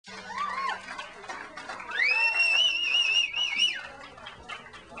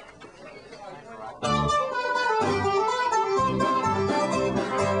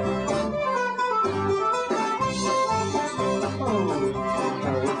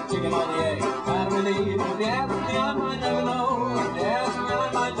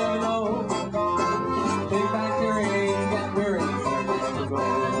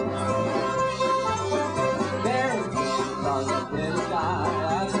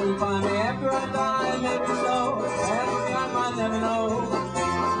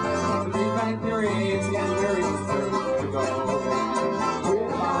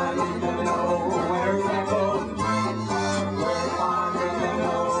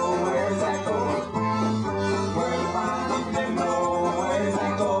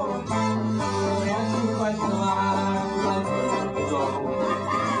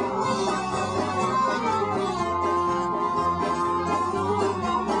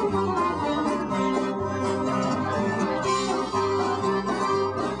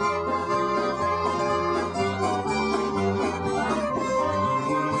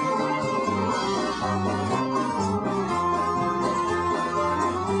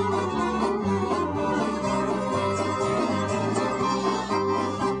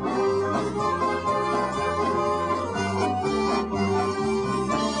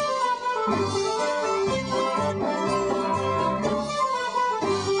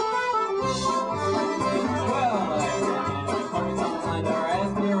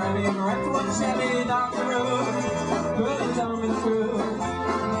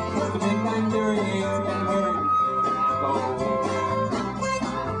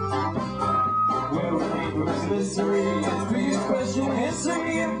history. Please question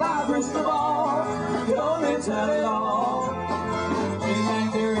history if I first of all could only tell it all. Big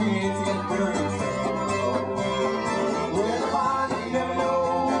Bang Theory, it's getting through. Where the mind, you never know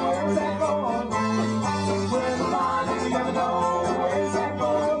where's that going. Where the mind, you never know where's that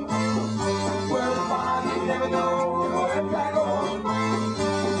going. Where the mind, you never know where's that going. The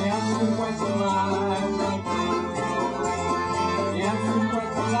answer to the question lies. The answer to the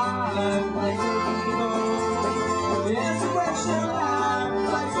question lies. Places to go. The answer to the question lies.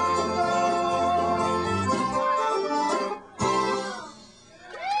 Places to go.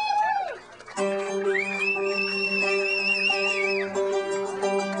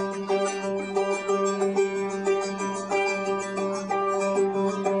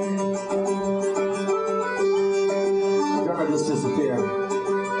 Just disappear.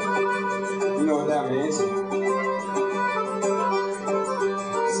 You know what that means?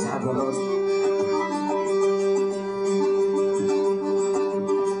 It's time for those.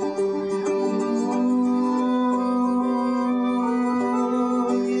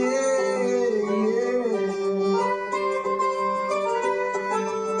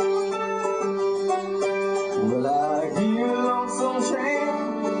 Well, I hear a lonesome train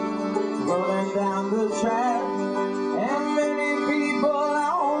rolling down the track. And many people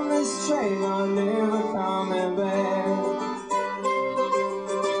on this train are never coming back.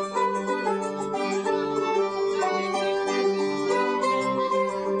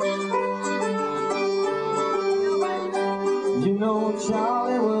 You know,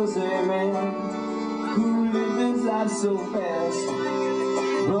 Charlie was a man who lived his life so fast,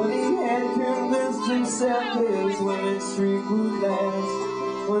 but he had convinced himself his winning streak would last.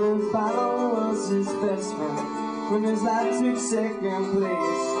 When his bottle was his best friend, when his life took second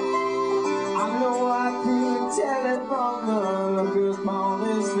place, I know I could tell it from the look upon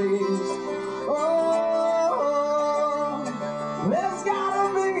his face. Oh, there's gotta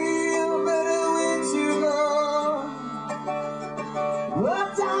be a better way to go, but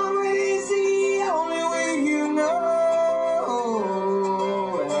time is the only way you know.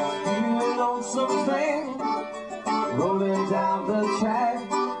 And you know something rolling down the track.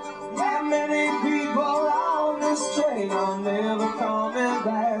 That many people on this train are never coming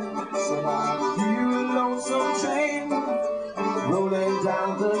back. So I feel a lonesome train rolling down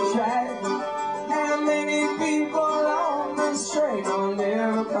the track. That many people on this train are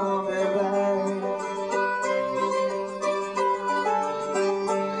never coming back.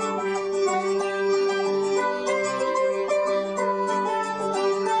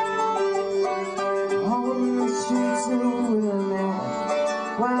 On the streets of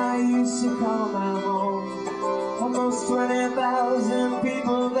Willamette, when I used to call my home, almost 20,000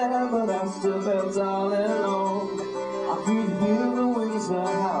 people there, but I still felt all alone. I could hear the winds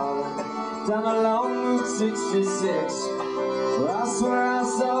howling down along Route 66, where I swear I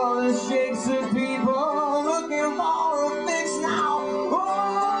saw the shakes of people looking for a fix now. Oh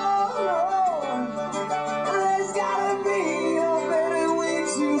Lord, there's gotta be a better way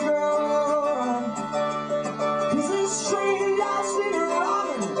to go, 'cause this train just ain't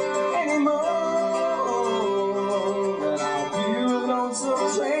running anymore. And I feel a lonesome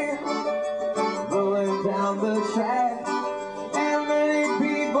train rolling down the track. And many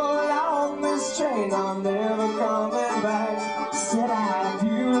people on this train are never coming back. Said I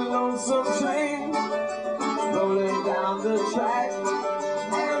feel a lonesome train rolling down the track.